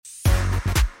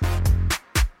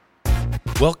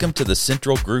Welcome to the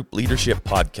Central Group Leadership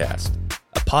Podcast,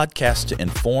 a podcast to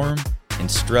inform,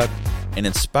 instruct, and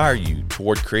inspire you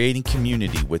toward creating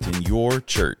community within your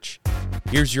church.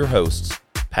 Here's your hosts,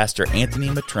 Pastor Anthony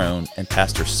Matrone and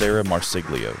Pastor Sarah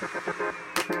Marsiglio.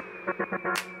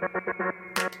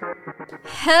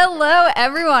 Hello,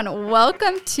 everyone.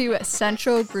 Welcome to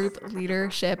Central Group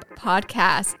Leadership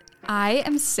Podcast. I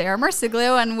am Sarah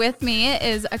Marsiglio, and with me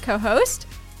is a co-host.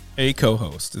 A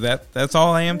co-host. That's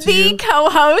all I am to you? The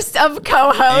co-host of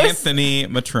co-hosts. Anthony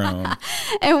Matrone.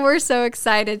 And we're so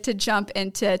excited to jump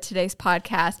into today's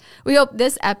podcast. We hope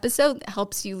this episode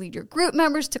helps you lead your group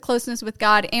members to closeness with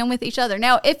God and with each other.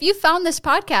 Now, if you found this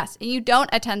podcast and you don't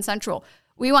attend Central,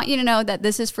 we want you to know that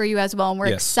this is for you as well, and we're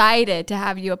excited to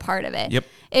have you a part of it. Yep.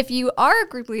 If you are a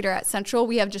group leader at Central,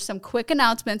 we have just some quick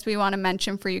announcements we want to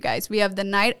mention for you guys. We have the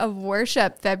Night of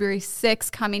Worship, February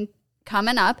 6th, coming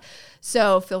up.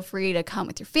 So feel free to come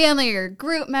with your family or your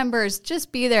group members.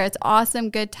 Just be there. It's awesome.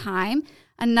 Good time.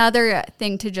 Another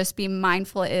thing to just be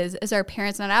mindful is our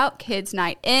Parents Night Out, Kids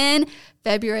Night In,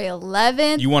 February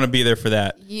 11th. You want to be there for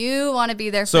that. You want to be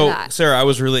there for that. So, Sarah, I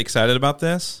was really excited about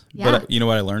this. Yeah. But you know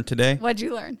what I learned today? What'd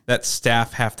you learn? That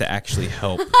staff have to actually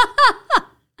help.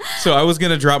 So I was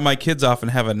going to drop my kids off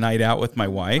and have a night out with my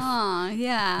wife. Oh,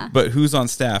 yeah. But who's on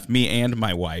staff? Me and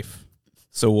my wife.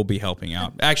 So we'll be helping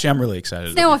out. Actually, I'm really excited.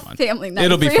 It's now a family night.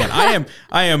 It'll be fun.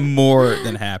 I am more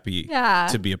than happy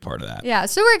to be a part of that. Yeah,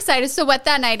 so we're excited. So what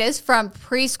that night is, from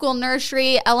preschool,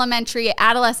 nursery, elementary,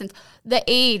 adolescence, the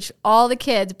age, all the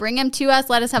kids, bring them to us.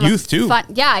 Let us have youth too. Fun.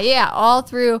 Yeah, all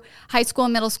through high school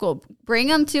and middle school. Bring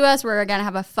them to us. We're going to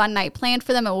have a fun night planned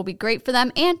for them. It will be great for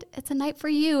them. And it's a night for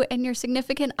you and your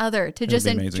significant other to just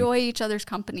enjoy each other's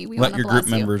company. We want to bless you. Let your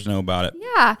group members know about it.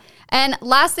 Yeah. And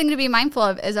last thing to be mindful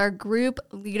of is our group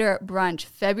leader brunch,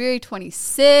 February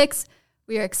 26th.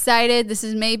 We are excited. This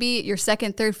is maybe your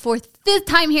second, third, fourth, fifth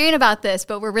time hearing about this,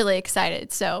 but we're really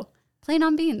excited. So plan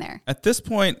on being there. At this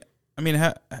point, I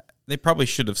mean, they probably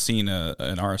should have seen an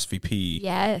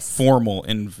RSVP formal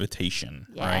invitation,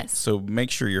 right? So make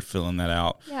sure you're filling that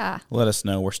out. Yeah. Let us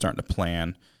know. We're starting to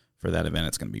plan for that event.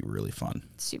 It's going to be really fun.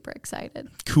 Super excited.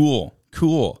 Cool.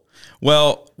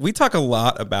 Well, we talk a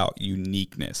lot about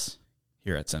uniqueness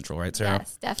here at Central, right, Sarah?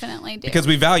 Yes, definitely do. Because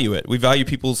we value it. We value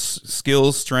people's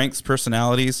skills, strengths,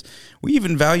 personalities. We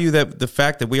even value the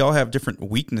fact that we all have different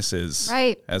weaknesses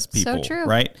as people. So true.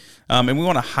 Right? And we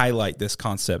want to highlight this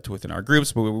concept within our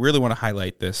groups, but we really want to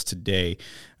highlight this today.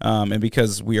 And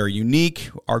because we are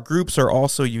unique, our groups are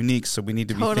also unique, so we need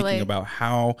to be thinking about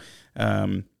how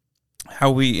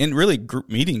we, in really group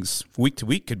meetings week to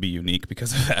week could be unique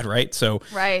because of that, right? So,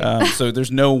 so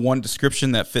there's no one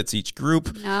description that fits each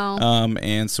group. No.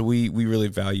 And so we really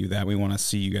value that. We want to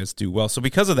see you guys do well. So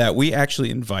because of that, we actually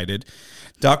invited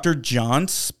Dr. Jon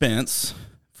Spence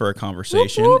for a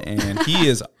conversation, whoop, whoop. And he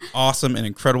is awesome, an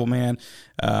incredible man.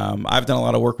 I've done a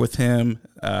lot of work with him.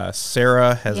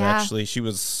 Sarah has actually, she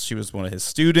was one of his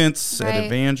students at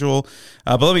Evangel.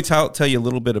 But let me tell you a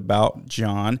little bit about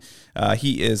Jon.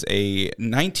 He is a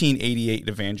 1988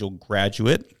 Evangel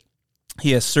graduate.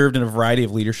 He has served in a variety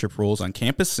of leadership roles on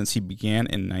campus since he began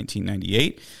in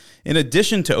 1998. In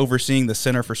addition to overseeing the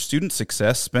Center for Student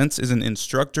Success, Spence is an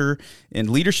instructor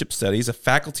in leadership studies, a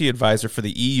faculty advisor for the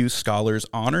EU Scholars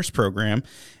Honors Program,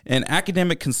 an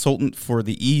academic consultant for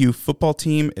the EU football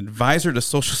team, advisor to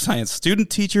social science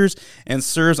student teachers, and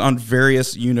serves on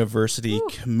various university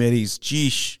committees.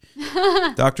 Geesh.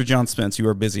 Dr. Jon Spence, you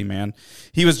are busy, man.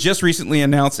 He was just recently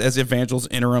announced as Evangel's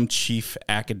interim chief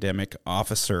academic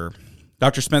officer.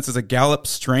 Dr. Spence is a Gallup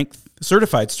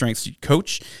certified strengths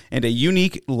coach and a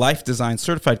unique life design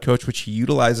certified coach, which he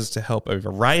utilizes to help a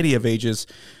variety of ages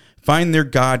find their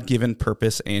God-given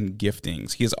purpose and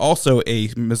giftings. He is also a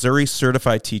Missouri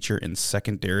certified teacher in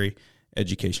secondary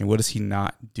education. What does he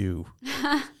not do?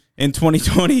 In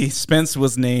 2020, Spence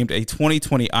was named a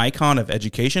 2020 Icon of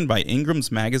Education by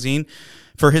Ingram's Magazine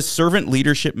for his servant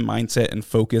leadership mindset and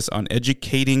focus on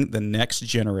educating the next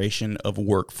generation of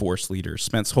workforce leaders.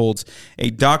 Spence holds a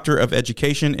Doctor of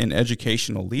Education in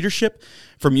Educational Leadership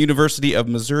from University of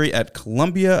Missouri at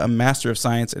Columbia, a Master of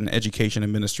Science in Education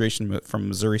Administration from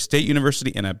Missouri State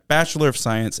University, and a Bachelor of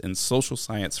Science in Social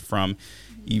Science from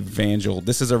Evangel.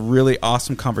 This is a really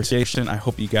awesome conversation. I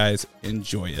hope you guys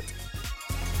enjoy it.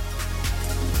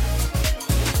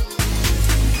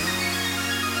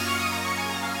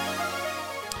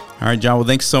 All right, John. Well,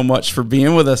 thanks so much for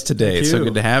being with us today. It's so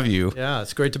good to have you. Yeah,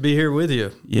 it's great to be here with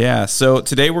you. Yeah. So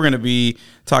today we're going to be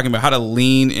talking about how to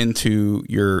lean into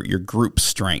your group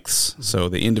strengths. So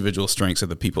the individual strengths of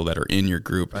the people that are in your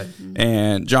group. Right.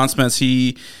 And Jon Spence,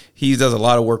 he does a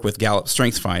lot of work with Gallup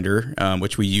StrengthsFinder,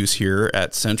 which we use here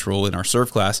at Central in our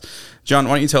Serve class. John,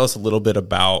 why don't you tell us a little bit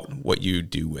about what you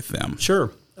do with them?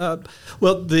 Sure.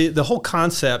 Well, the whole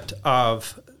concept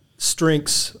of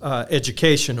strengths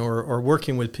education or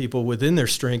working with people within their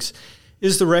strengths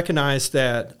is to recognize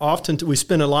that often we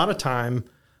spend a lot of time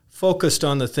focused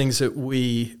on the things that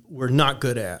we're not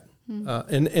good at.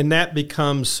 And that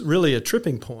becomes really a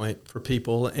tripping point for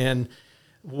people. And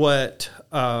what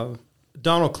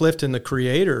Donald Clifton, the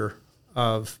creator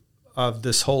of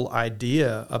this whole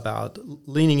idea about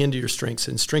leaning into your strengths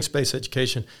and strengths-based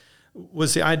education,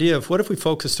 was the idea of what if we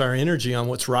focused our energy on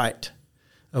what's right,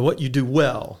 what you do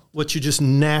well, what you just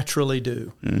naturally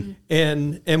do.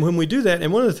 And when we do that,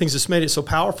 and one of the things that's made it so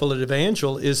powerful at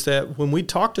Evangel is that when we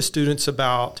talk to students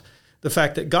about the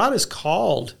fact that God has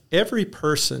called every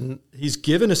person, he's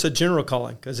given us a general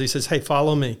calling because he says, hey,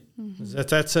 follow me.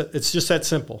 It's just that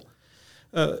simple.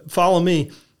 Follow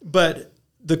me. But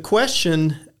the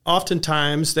question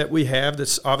oftentimes that we have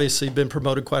that's obviously been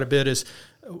promoted quite a bit is,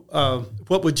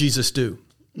 what would Jesus do?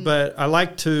 But I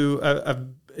like to,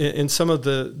 in some of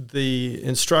the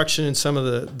instruction and some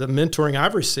of the mentoring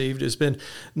I've received has been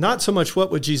not so much what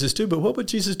would Jesus do, but what would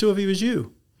Jesus do if he was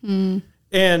you?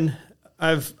 And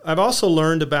I've also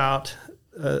learned about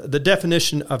the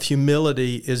definition of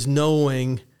humility is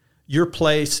knowing your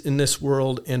place in this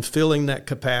world and filling that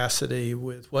capacity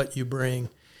with what you bring.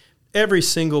 Every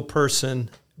single person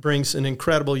brings an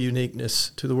incredible uniqueness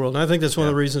to the world. And I think that's one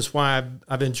of the reasons why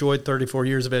I've enjoyed 34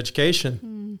 years of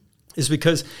education is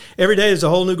because every day is a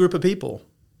whole new group of people.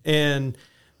 And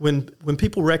when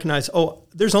people recognize, oh,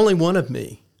 there's only one of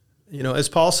me, as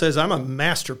Paul says, I'm a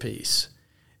masterpiece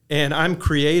and I'm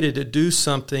created to do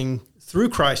something through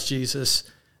Christ Jesus.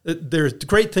 There's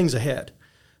great things ahead.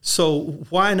 So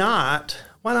why not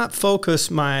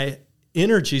focus my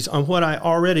energies on what I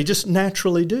already just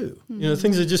naturally do?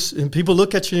 Things that and people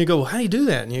look at you and you go, well, how do you do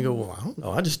that? And you go, well, I don't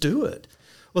know, I just do it.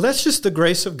 Well, that's just the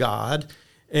grace of God.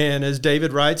 And as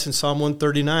David writes in Psalm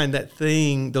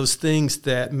 139, those things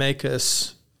that make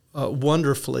us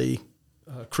wonderfully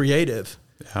creative.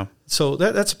 Yeah. So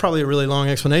that's probably a really long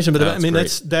explanation, but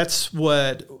That's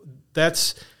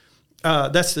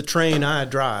that's the train I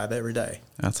drive every day.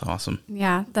 That's awesome.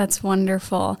 Yeah, that's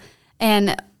wonderful.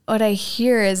 And what I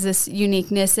hear is this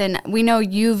uniqueness, and we know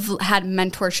you've had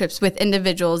mentorships with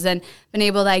individuals and been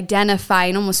able to identify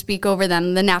and almost speak over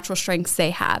them, the natural strengths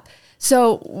they have.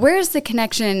 So where's the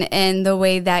connection in the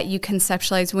way that you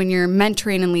conceptualize when you're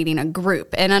mentoring and leading a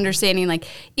group and understanding like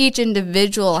each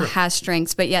individual has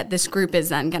strengths, but yet this group is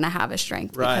then going to have a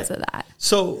strength because of that?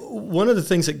 So one of the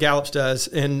things that Gallup does,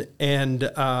 and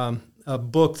a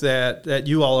book that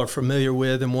you all are familiar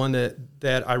with, and one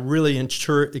that I really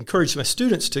encourage my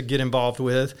students to get involved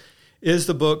with, is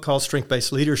the book called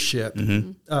Strength-Based Leadership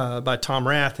by Tom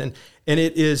Rath, and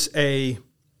it is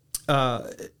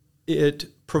it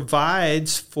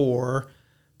provides for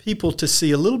people to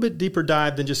see a little bit deeper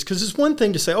dive than just, because it's one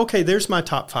thing to say, okay, there's my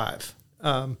top 5,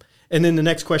 and then the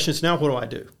next question is, now what do I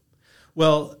do?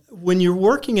 Well, when you're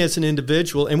working as an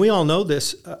individual, and we all know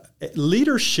this,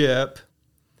 leadership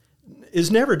is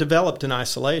never developed in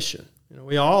isolation.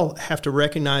 We all have to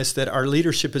recognize that our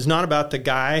leadership is not about the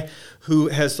guy who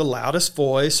has the loudest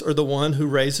voice or the one who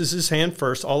raises his hand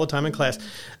first all the time in class.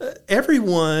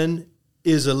 Everyone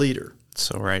is a leader.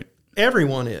 So right.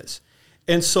 Everyone is.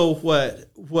 And so what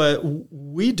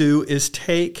we do is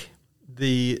take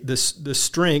the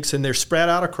strengths, and they're spread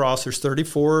out across, there's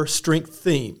 34 strength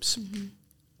themes.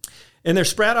 And they're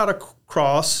spread out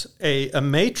across a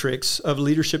matrix of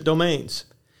leadership domains.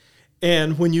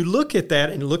 And when you look at that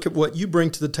and look at what you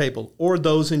bring to the table or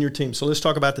those in your team, so let's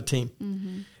talk about the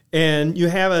team. And you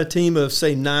have a team of,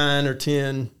 say, 9 or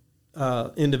 10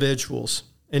 individuals,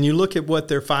 and you look at what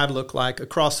their 5 look like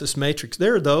across this matrix.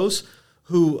 There are those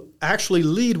who actually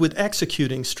lead with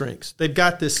executing strengths. They've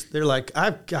got this, they're like,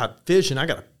 I've got vision, I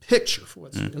got a picture for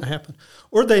what's going to happen.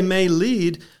 Or they may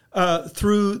lead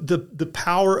through the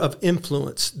power of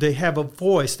influence. They have a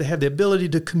voice. They have the ability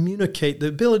to communicate, the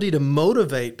ability to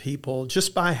motivate people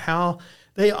just by how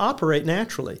they operate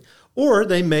naturally. Or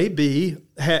they may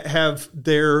have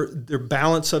their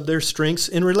balance of their strengths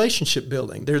in relationship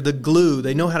building. They're the glue.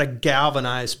 They know how to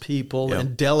galvanize people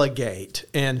and delegate.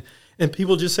 And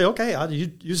people just say, okay, I'll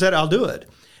use that, I'll do it.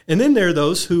 And then there are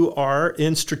those who are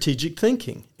in strategic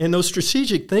thinking. And those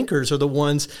strategic thinkers are the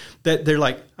ones that they're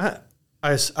like, I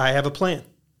have a plan.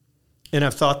 and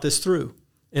have thought this through,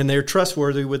 and they're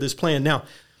trustworthy with this plan. Now,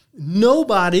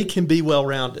 nobody can be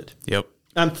well-rounded. Yep.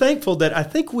 I'm thankful that I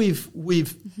think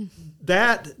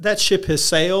that ship has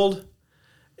sailed,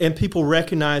 and people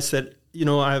recognize that,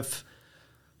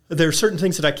 there are certain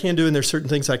things that I can do and there's certain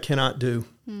things I cannot do.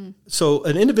 So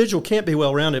an individual can't be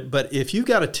well-rounded, but if you've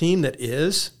got a team that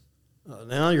is,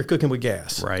 now you're cooking with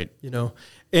gas. Right.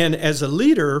 And as a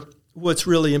leader, what's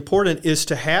really important is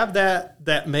to have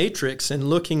that matrix, and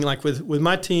looking like with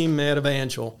my team at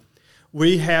Evangel,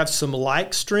 we have some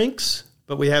like strengths,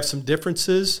 but we have some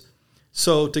differences.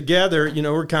 So together,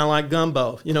 we're kind of like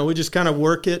gumbo. We just kind of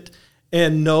work it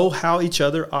and know how each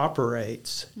other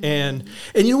operates. And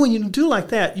when you do like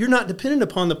that, you're not dependent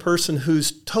upon the person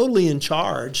who's totally in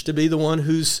charge to be the one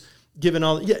who's given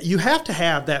all. Yeah, you have to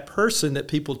have that person that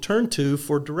people turn to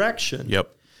for direction.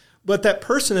 Yep. But that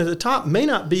person at the top may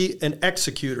not be an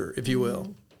executor, if you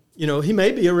will. He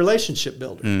may be a relationship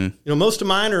builder. Most of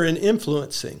mine are in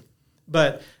influencing.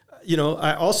 But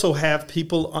I also have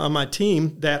people on my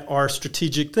team that are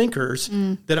strategic thinkers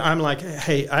that I'm like,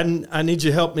 hey, I need you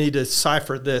to help me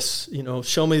decipher this,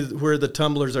 show me where the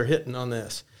tumblers are hitting on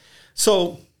this.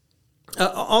 So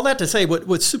all that to say,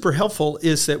 what's super helpful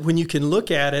is that when you can look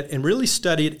at it and really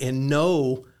study it and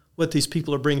know what these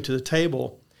people are bringing to the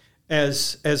table,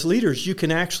 as leaders, you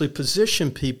can actually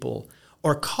position people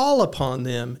or call upon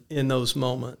them in those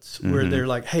moments where they're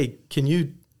like, hey, can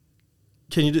you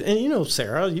do, and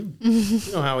Sarah, you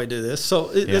know how we do this. So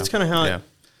that's kind of how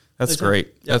That's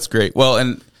great. Yeah. That's great. Well,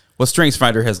 and what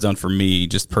StrengthsFinder has done for me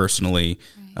just personally,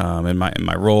 in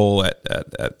my role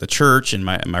at the church and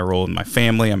my role in my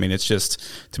family, I mean, it's just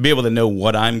to be able to know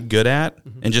what I'm good at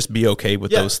and just be okay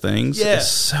with those things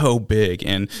is so big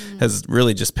and has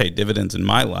really just paid dividends in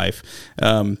my life.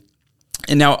 And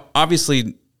now,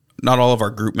 obviously, not all of our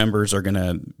group members are going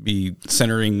to be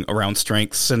centering around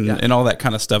strengths and all that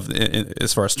kind of stuff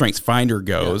as far as StrengthsFinder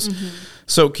goes.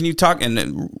 So can you talk,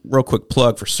 and real quick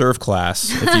plug for Serve Class.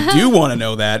 If you do want to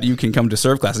know that, you can come to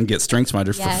Serve Class and get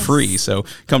StrengthsFinder for free. So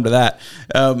come to that.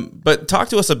 But talk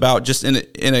to us about just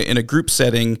in a group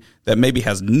setting that maybe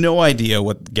has no idea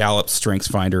what Gallup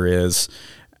StrengthsFinder is.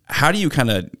 How do you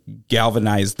kind of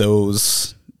galvanize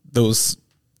those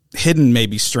hidden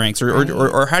maybe strengths,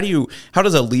 or how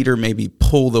does a leader maybe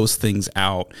pull those things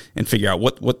out and figure out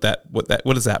what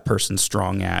is that person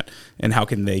strong at, and how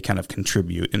can they kind of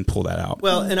contribute and pull that out?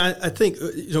 Well, and I think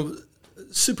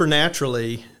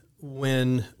supernaturally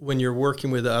when you're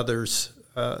working with others,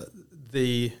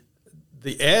 the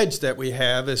edge that we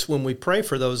have is when we pray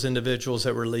for those individuals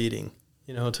that we're leading.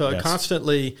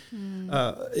 Constantly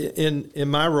in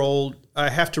my role, I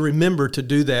have to remember to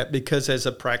do that, because as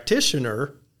a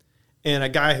practitioner and a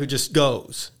guy who just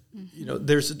goes,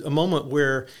 there's a moment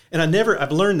where, and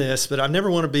I've learned this, but I never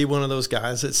want to be one of those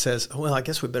guys that says, well, I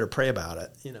guess we better pray about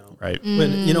it. Right.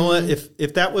 When, you know what,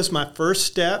 if that was my first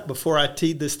step before I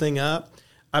teed this thing up,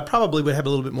 I probably would have a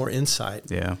little bit more insight.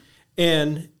 Yeah.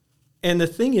 And the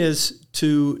thing is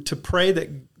to pray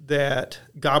that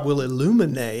God will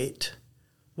illuminate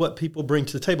what people bring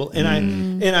to the table. And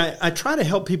I try to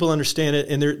help people understand it.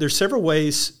 And there's several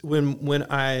ways when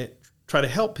I try to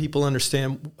help people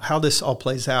understand how this all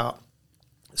plays out.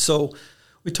 So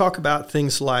we talk about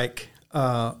things like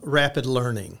rapid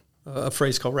learning, a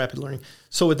phrase called rapid learning.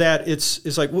 So with that,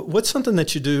 it's like, what's something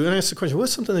that you do? And I ask the question,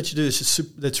 what's something that you do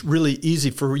that's really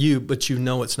easy for you, but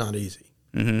it's not easy?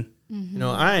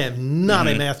 I am not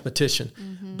a mathematician,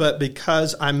 but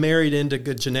because I'm married into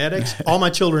good genetics, all my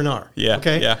children are. Yeah.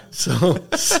 Okay. Yeah. So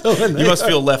you must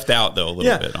feel left out though a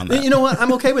little bit on that. You know what?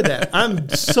 I'm okay with that. I'm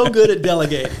so good at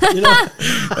delegating.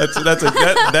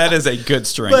 That is a good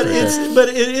strength. But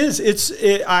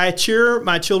I cheer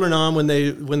my children on when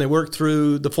they work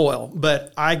through the foil,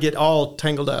 but I get all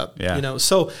tangled up. Yeah.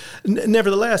 So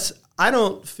nevertheless, I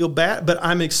don't feel bad, but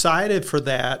I'm excited for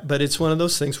that. But it's one of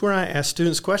those things where I ask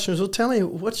students questions. Well, tell me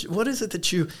what is it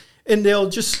that you, and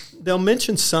they'll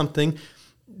mention something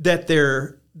that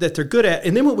they're good at,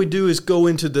 and then what we do is go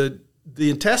into the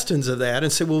intestines of that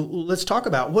and say, well, let's talk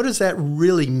about what does that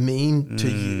really mean to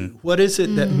you? What is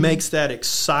it that makes that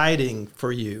exciting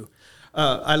for you?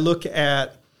 I look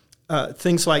at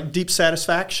things like deep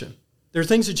satisfaction. There are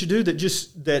things that you do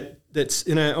that's,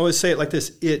 and I always say it like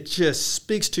this, it just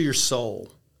speaks to your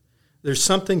soul. There's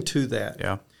something to that.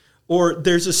 Yeah. Or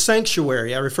there's a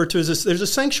sanctuary. I refer to it as this, there's a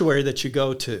sanctuary that you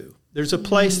go to. There's a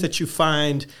place that you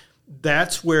find,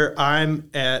 that's where I'm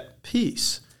at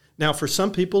peace. Now, for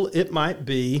some people, it might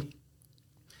be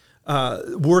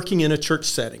working in a church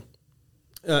setting.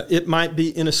 It might be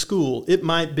in a school. It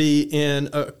might be in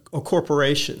a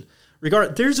corporation.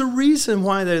 there's a reason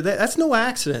why that's no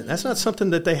accident. That's not something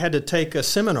that they had to take a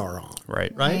seminar on.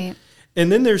 Right.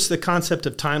 And then there's the concept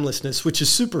of timelessness, which is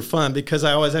super fun because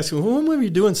I always ask them, when were you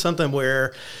doing something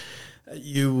where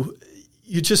you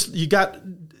got,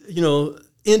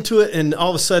 into it and all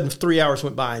of a sudden 3 hours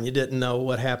went by and you didn't know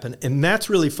what happened. And that's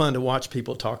really fun to watch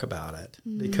people talk about it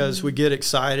because we get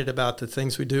excited about the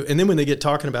things we do. And then when they get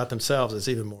talking about themselves, it's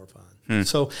even more fun.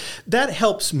 So that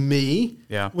helps me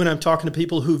when I'm talking to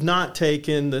people who've not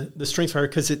taken the StrengthsFinder,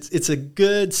 because it's a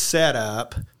good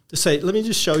setup to say, let me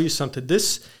just show you something.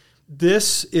 This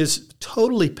is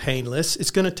totally painless. It's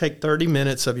going to take 30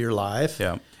 minutes of your life.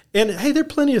 Yeah. And hey, there are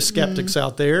plenty of skeptics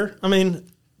out there. I mean,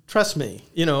 trust me,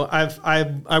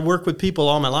 I work with people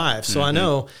all my life, so I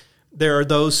know there are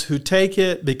those who take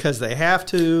it because they have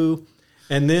to,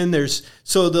 and then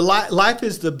life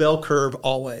is the bell curve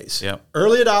always. Yep.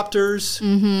 Early adopters,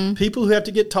 people who have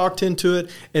to get talked into it,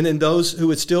 and then those who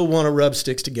would still want to rub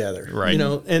sticks together. Right.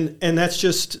 And that's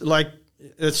just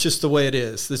the way it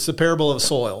is. It's the parable of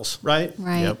soils, right?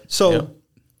 Right. Yep. So,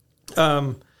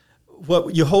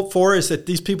 what you hope for is that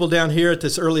these people down here at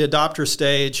this early adopter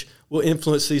stage will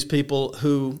influence these people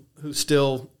who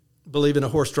still believe in a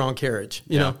horse-drawn carriage,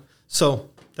 you know? So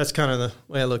that's kind of the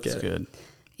way I look at it. Good.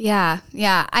 Yeah.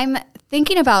 I'm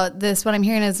thinking about this. What I'm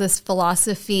hearing is this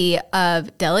philosophy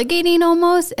of delegating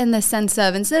almost, in the sense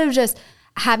of, instead of just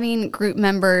having group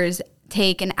members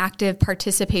take an active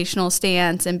participational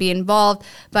stance and be involved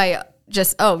by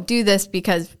just, do this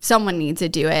because someone needs to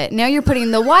do it. Now you're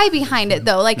putting the why behind it,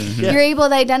 though. Like, you're able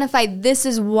to identify, this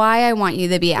is why I want you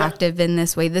to be active in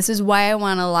this way. This is why I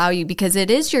want to allow you, because it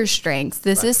is your strengths.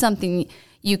 This is something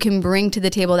you can bring to the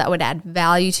table that would add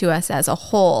value to us as a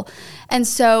whole. And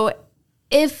so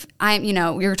if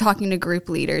you're talking to group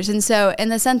leaders. And so in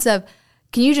the sense of,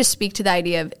 can you just speak to the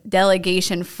idea of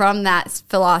delegation from that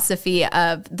philosophy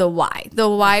of the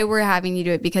why we're having you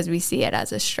do it because we see it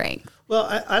as a strength?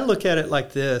 Well, I look at it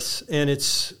like this, and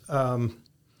it's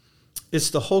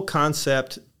the whole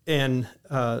concept. And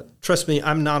trust me,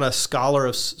 I'm not a scholar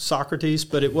of Socrates,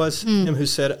 but it was him who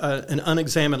said, an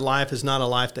unexamined life is not a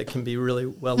life that can be really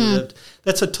well lived.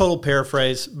 That's a total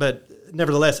paraphrase, but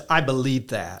nevertheless, I believe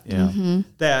that. Yeah.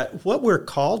 That what we're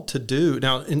called to do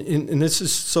now, and this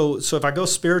is so if I go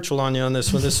spiritual on you on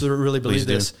this one, this is really believe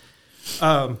this.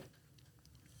 I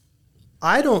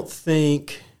don't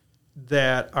think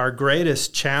that our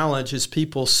greatest challenge is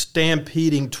people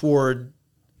stampeding toward,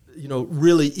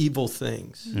 really evil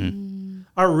things.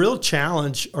 Our real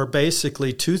challenge are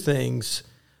basically two things: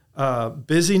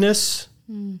 busyness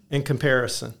and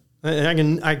comparison.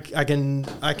 And I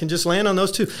can just land on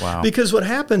those two. Wow. Because what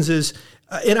happens is,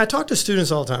 and I talk to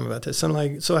students all the time about this. I'm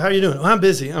like, so how are you doing? I'm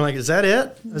busy. I'm like, is that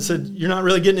it? I said, you're not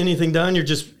really getting anything done. You're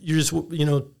just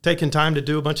taking time to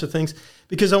do a bunch of things.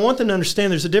 Because I want them to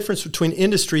understand there's a difference between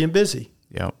industry and busy.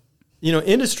 Yep.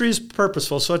 Industry is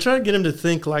purposeful. So I try to get them to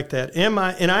think like that. And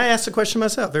I ask the question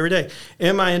myself every day,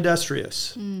 am I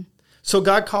industrious? So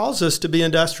God calls us to be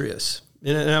industrious.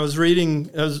 And I was reading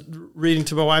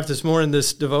to my wife this morning,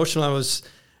 this devotional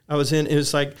I was in. It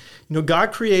was like,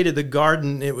 God created the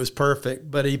garden; it was perfect,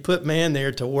 but He put man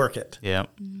there to work it,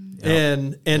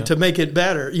 and to make it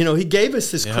better. He gave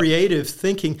us this creative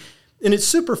thinking, and it's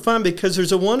super fun because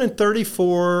there's a 1 in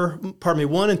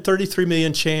 33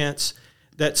 million chance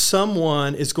that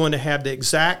someone is going to have the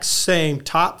exact same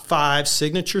top 5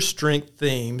 signature strength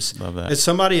themes as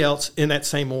somebody else in that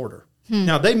same order.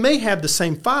 Now, they may have the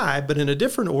same 5, but in a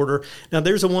different order. Now,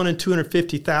 there's a 1 in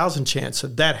 250,000 chance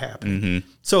of that happening.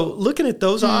 So looking at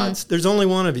those odds, there's only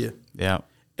one of you. Yeah.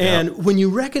 And when you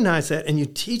recognize that and you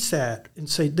teach that and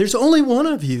say, there's only one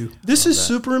of you, this is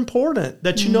super important,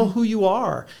 that you know who you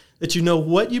are, that you know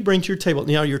what you bring to your table.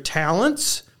 Now, your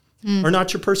talents are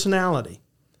not your personality.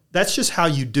 That's just how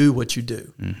you do what you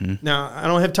do. Now, I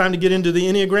don't have time to get into the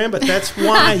Enneagram, but that's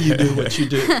why you do what you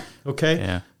do, okay?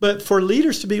 Yeah. But for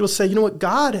leaders to be able to say,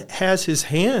 God has His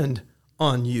hand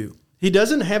on you. He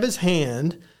doesn't have His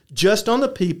hand just on the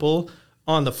people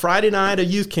on the Friday night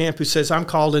of youth camp who says, I'm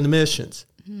called into missions.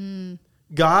 We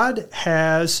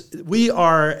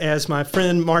are, as my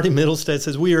friend Marty Middlestead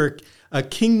says, we are a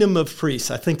kingdom of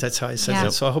priests. I think that's how he says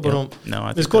it. So I hope I don't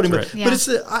misquote him. Right. But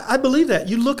I believe that.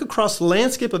 You look across the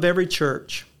landscape of every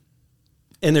church,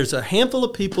 and there's a handful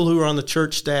of people who are on the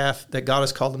church staff that God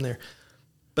has called them there.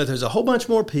 But there's a whole bunch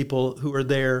more people who are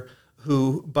there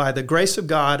who, by the grace of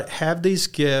God, have these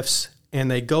gifts, and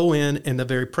they go in, and the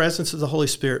very presence of the Holy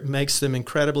Spirit makes them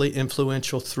incredibly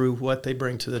influential through what they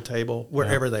bring to the table,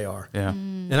 wherever they are. Yeah.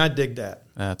 And I dig that.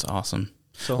 That's awesome.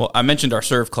 So, well, I mentioned our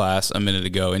serve class a minute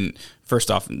ago, and first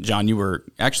off, John, you were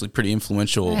actually pretty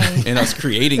influential in us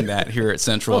creating that here at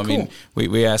Central. Oh, cool. I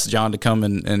mean, we asked John to come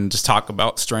and just talk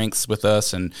about strengths with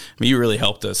us, and I mean, you really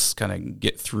helped us kind of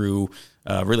get through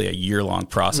really a year-long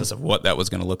process of what that was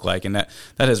going to look like, and that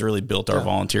has really built our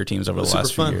volunteer teams over the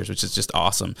last few years, which is just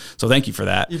awesome. So thank you for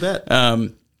that. You bet.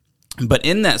 But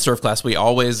in that serve class, we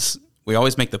always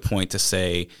make the point to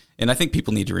say, and I think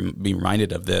people need to be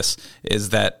reminded of this, is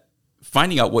that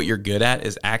finding out what you're good at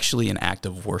is actually an act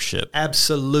of worship.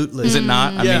 Absolutely. Is it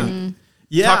not? I mean,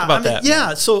 talk about that.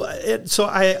 Yeah. So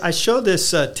I show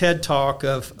this TED talk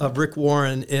of Rick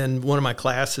Warren in one of my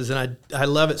classes, and I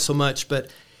love it so much.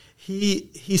 But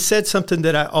he said something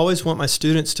that I always want my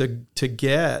students to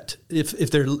get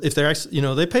if they're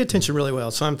actually, they pay attention really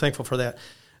well. So I'm thankful for that,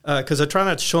 because I try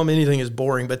not to show them anything as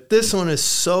boring. But this one is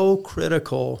so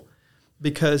critical.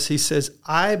 Because he says,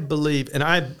 I believe, and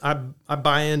I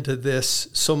buy into this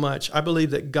so much, I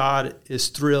believe that God is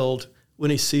thrilled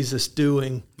when he sees us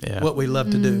doing what we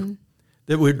love to do.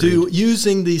 That we're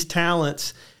using these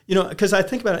talents, because I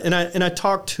think about it, and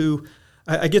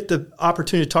I get the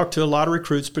opportunity to talk to a lot of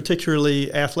recruits,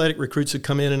 particularly athletic recruits who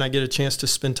come in, and I get a chance to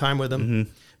spend time with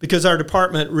them. Because our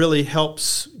department really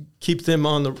helps keep them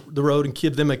on the road and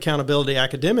give them accountability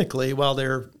academically while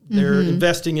they're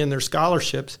investing in their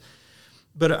scholarships.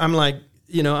 But I'm like,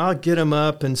 I'll get them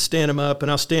up and stand them up, and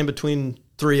I'll stand between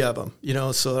three of them.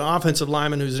 So an offensive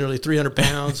lineman who's nearly 300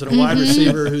 pounds and a wide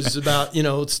receiver who's about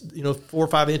 4 or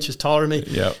 5 inches taller than me.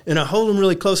 Yep. And I hold them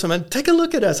really close. I'm like, take a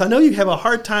look at us. I know you have a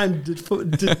hard time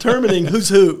determining who's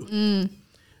who.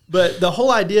 But the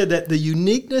whole idea that the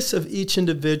uniqueness of each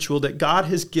individual, that God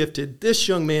has gifted this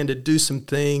young man to do some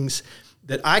things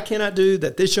that I cannot do,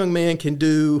 that this young man can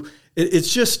do,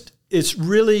 it's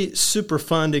really super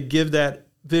fun to give that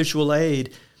visual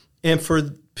aid, and for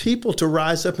people to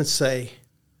rise up and say,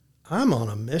 I'm on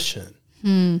a mission.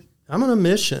 I'm on a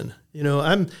mission. We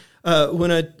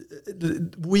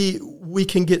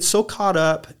can get so caught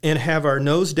up and have our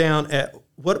nose down at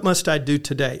what must I do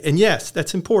today? And yes,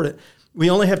 that's important. We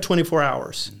only have 24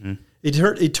 hours.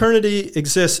 Eternity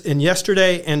exists in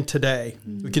yesterday and today.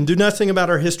 We can do nothing about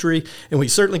our history, and we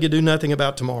certainly can do nothing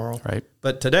about tomorrow. Right.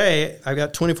 But today, I've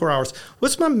got 24 hours.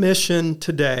 What's my mission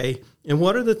today, and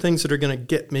what are the things that are going to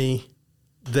get me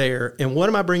there, and what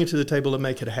am I bringing to the table to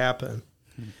make it happen?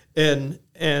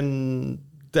 And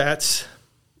that's,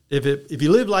 if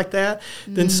you live like that,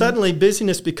 then suddenly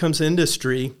busyness becomes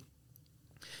industry.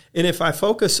 And if I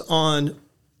focus on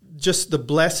just the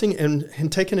blessing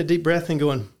and taking a deep breath and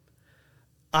going,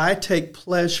 I take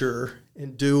pleasure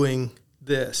in doing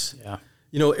this. Yeah.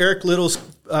 Eric Little's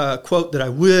quote that I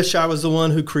wish I was the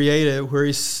one who created,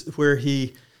 where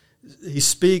he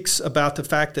speaks about the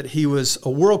fact that he was a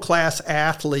world-class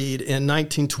athlete in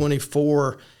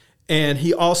 1924, and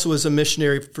he also was a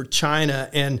missionary for China,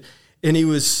 and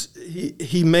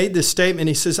he made this statement.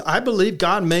 He says, I believe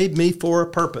God made me for a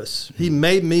purpose. He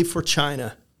made me for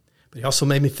China. But he also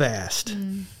made me fast.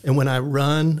 And when I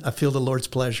run, I feel the Lord's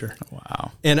pleasure.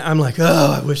 Wow. And I'm like,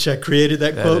 I wish I created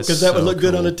that quote, because that would look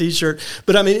good on a T-shirt.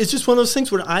 But I mean, it's just one of those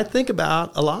things where I think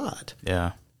about a lot.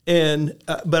 Yeah. And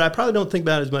but I probably don't think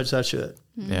about it as much as I should.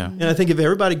 Yeah. And I think if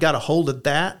everybody got a hold of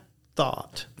that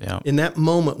thought in that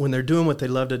moment when they're doing what they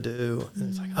love to do, and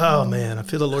it's like, oh man, I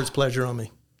feel the Lord's pleasure on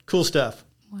me. Cool stuff.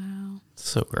 Wow.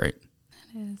 So great.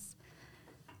 It is.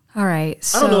 All right.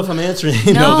 So, I don't know if I'm answering.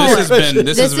 No, this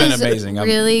has been amazing. I'm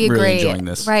really great. enjoying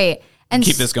this. Right. And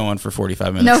keep this going for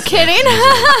 45 minutes. No kidding.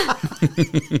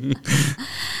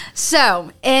 So,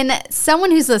 and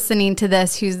someone who's listening to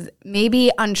this who's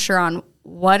maybe unsure on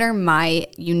what are my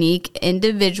unique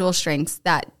individual strengths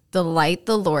that delight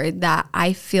the Lord, that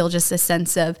I feel just a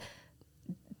sense of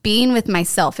being with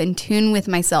myself, in tune with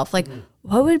myself. Like,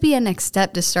 what would be a next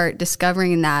step to start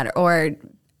discovering that, or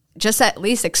just at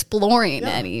least exploring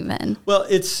it even? Well,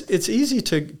 it's easy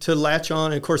to latch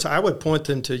on. And of course, I would point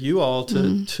them to you all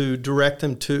to direct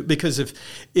them to, because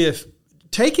if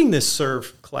taking this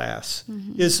serve class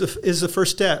is the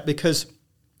first step, because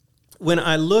when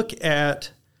I look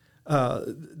at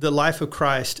the life of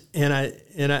Christ, and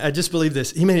I just believe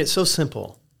this, he made it so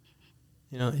simple.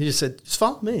 He just said, just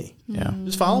follow me. Yeah.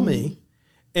 Just follow me.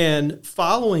 And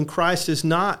following Christ is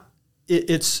not,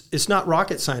 it's not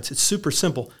rocket science. It's super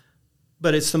simple.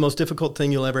 But it's the most difficult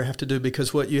thing you'll ever have to do,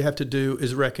 because what you have to do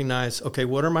is recognize, okay,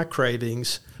 what are my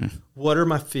cravings? What are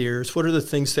my fears? What are the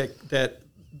things that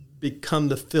become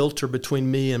the filter between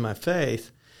me and my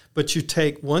faith? But you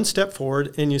take one step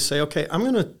forward and you say, okay, I'm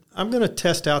going to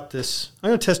test out this. I'm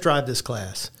going to test drive this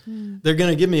class. They're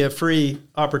going to give me a free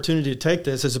opportunity to take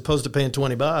this as opposed to paying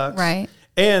 $20. Right.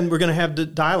 And we're going to have the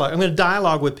dialogue. I'm going to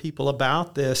dialogue with people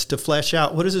about this to flesh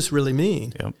out, what does this really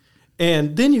mean? Yep.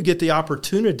 And then you get the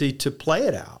opportunity to play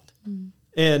it out.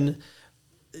 And,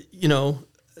 you know,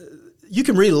 you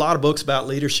can read a lot of books about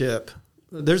leadership.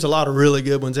 There's a lot of really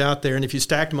good ones out there. And if you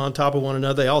stack them on top of one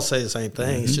another, they all say the same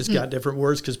thing. It's just got different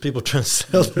words because people are trying to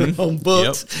sell their own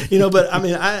books. You know, but I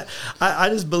mean, I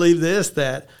just believe this,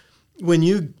 that when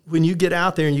you get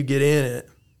out there and you get in it,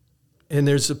 and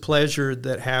there's a pleasure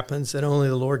that happens that only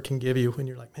the Lord can give you when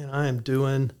you're like, man, I am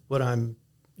doing what I'm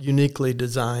uniquely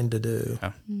designed to do.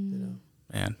 Yeah. You know?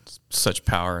 Man, such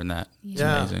power in that. It's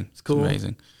amazing. It's cool. It's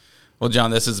amazing. Well, John,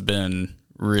 this has been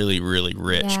really, really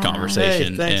rich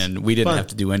conversation, Hey, and we didn't Fun. have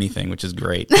to do anything, which is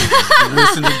great.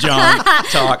 Listen to John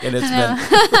talk, and it's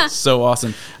been so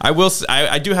awesome.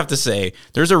 I do have to say,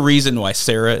 there's a reason why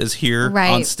Sarah is here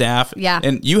on staff,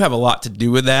 and you have a lot to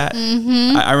do with that.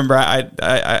 I remember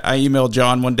I emailed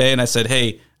John one day, and I said,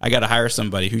 hey, I got to hire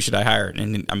somebody. Who should I hire?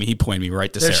 And I mean, he pointed me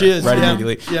right to There Sarah, she is. right Yeah.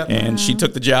 immediately. Yep. And she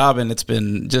took the job, and it's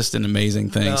been just an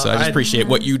amazing thing. No, So I just appreciate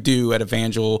what you do at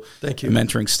Evangel, Thank you.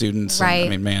 mentoring students. Right. And, I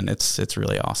mean, man, it's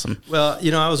really awesome. Well,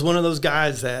 you know, I was one of those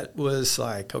guys that was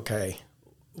like, okay,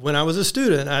 when I was a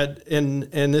student,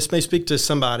 and this may speak to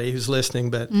somebody who's listening,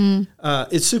 but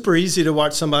it's super easy to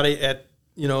watch somebody at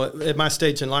my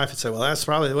stage in life and say, well, that's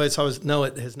probably the way it's always. No,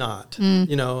 it has not.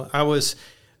 You know, I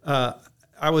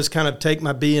was kind of take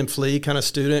my B and flee kind of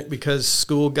student because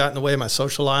school got in the way of my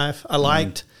social life. I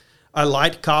liked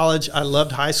college. I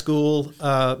loved high school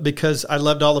because I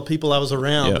loved all the people I was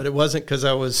around, but it wasn't because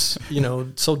I was,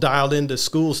 so dialed into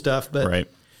school stuff.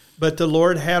 But the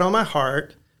Lord had on my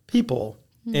heart people,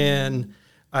 and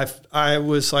I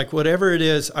was like, whatever it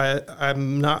is,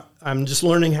 I'm just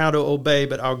learning how to obey,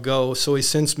 but I'll go. So He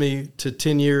sends me to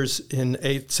 10 years in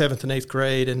 7th and 8th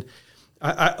grade, and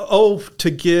I owe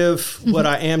to give what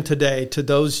I am today to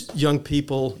those young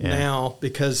people now,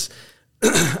 because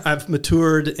I've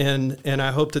matured, and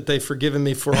I hope that they've forgiven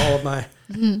me for all of my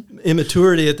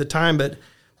immaturity at the time. But,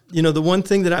 the one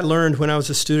thing that I learned when I was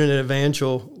a student at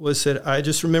Evangel was that I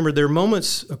just remembered there are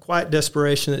moments of quiet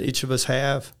desperation that each of us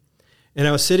have. And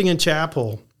I was sitting in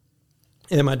chapel,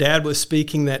 and my dad was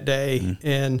speaking that day,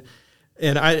 and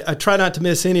I try not to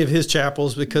miss any of his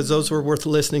chapels because those were worth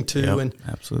listening to.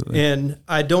 Absolutely. And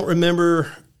I don't remember,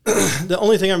 the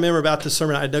only thing I remember about this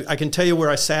sermon, I can tell you where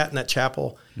I sat in that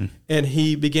chapel. And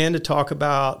he began to talk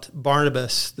about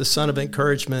Barnabas, the son of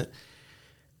encouragement.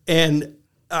 And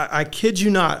I kid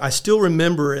you not, I still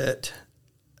remember it.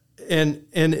 And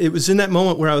it was in that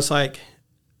moment where I was like,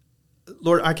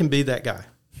 Lord, I can be that guy.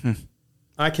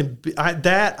 I can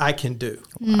do.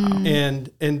 Wow. And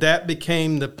that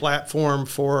became the platform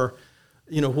for,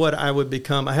 what I would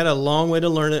become. I had a long way to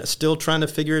learn it, still trying to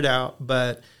figure it out,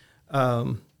 but,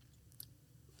 blowing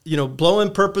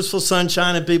purposeful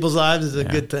sunshine in people's lives is a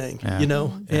good thing,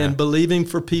 and believing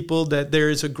for people that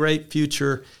there is a great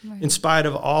future in spite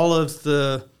of all of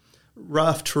the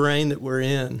rough terrain that we're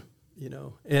in,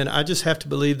 and I just have to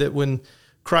believe that when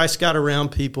Christ got around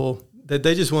people, that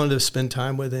they just wanted to spend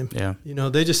time with Him. Yeah.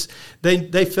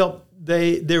 They felt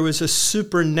there was a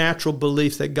supernatural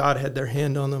belief that God had their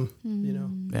hand on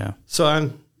them, Yeah.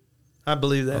 So I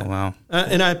believe that. Oh, wow.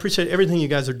 And I appreciate everything you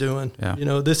guys are doing. Yeah.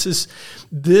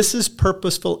 This is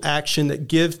purposeful action that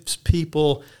gives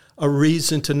people a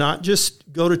reason to not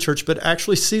just go to church, but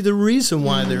actually see the reason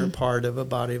why they're a part of a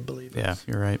body of believers. Yeah,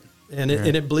 you're right. And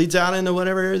it bleeds out into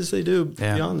whatever it is they do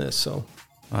beyond this. So.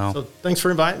 Wow. So thanks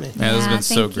for inviting me. Yeah, this has been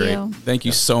so thank great. you. Thank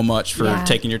you so much for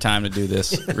taking your time to do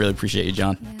this. Really appreciate you,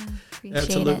 John. Appreciate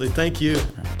Absolutely. it. Thank you.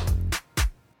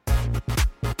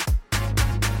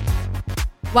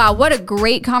 Wow, what a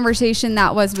great conversation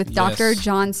that was with Yes. Dr.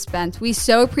 Jon Spence. We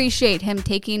so appreciate him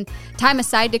taking time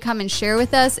aside to come and share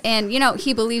with us. And,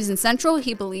 he believes in Central.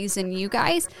 He believes in you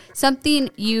guys. Something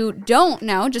you don't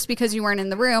know, just because you weren't in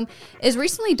the room, is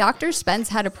recently Dr. Spence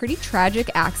had a pretty tragic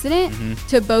accident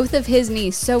to both of his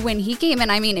knees. So when he came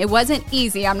in, it wasn't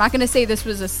easy. I'm not going to say this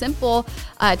was a simple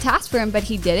task for him, but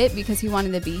he did it because he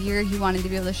wanted to be here. He wanted to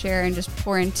be able to share and just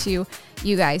pour into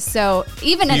you guys. So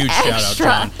even Huge an extra, shout out,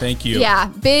 John. Thank you.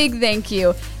 Yeah, big thank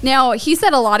you. Now, he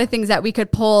said a lot of things that we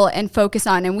could pull and focus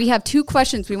on, and we have 2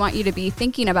 questions we want you to be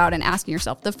thinking about and asking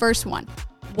yourself. The first one,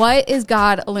 what is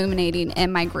God illuminating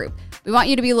in my group? We want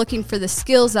you to be looking for the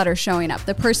skills that are showing up,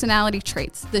 the personality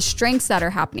traits, the strengths that are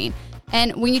happening.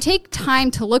 And when you take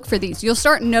time to look for these, you'll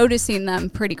start noticing them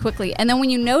pretty quickly. And then when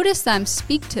you notice them,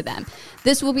 speak to them.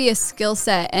 This will be a skill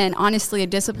set and honestly a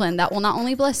discipline that will not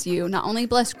only bless you, not only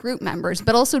bless group members,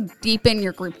 but also deepen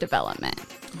your group development.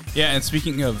 Yeah, and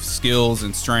speaking of skills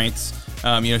and strengths,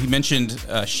 He mentioned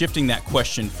shifting that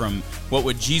question from what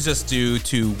would Jesus do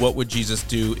to what would Jesus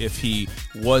do if he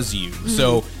was you. Mm-hmm.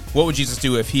 So what would Jesus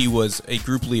do if he was a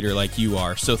group leader like you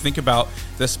are? So think about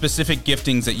the specific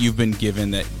giftings that you've been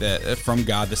given that from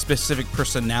God, the specific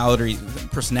personality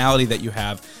that you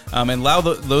have, and allow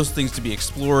those things to be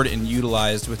explored and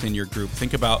utilized within your group.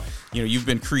 Think about, you've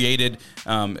been created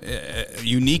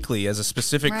uniquely as a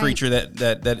specific creature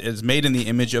that is made in the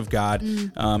image of God,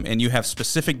 and you have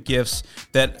specific gifts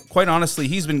that, quite honestly,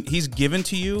 he's given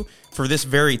to you for this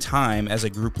very time as a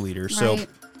group leader. So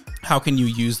how can you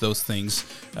use those things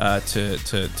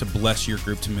to bless your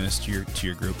group, to minister to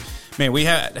your group? Man, we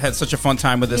had such a fun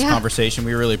time with this conversation.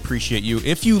 We really appreciate you.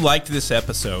 If you liked this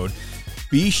episode,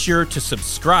 be sure to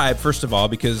subscribe, first of all,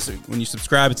 because when you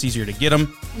subscribe, it's easier to get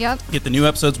them. Yep. Get the new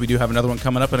episodes. We do have another one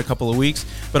coming up in a couple of weeks.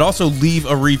 But also leave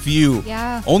a review.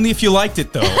 Yeah. Only if you liked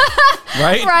it, though.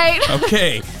 Right? Right.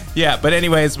 Okay. Yeah, but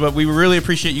anyways, we really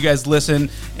appreciate you guys listen,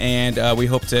 and we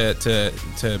hope to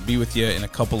be with you in a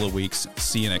couple of weeks.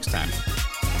 See you next time.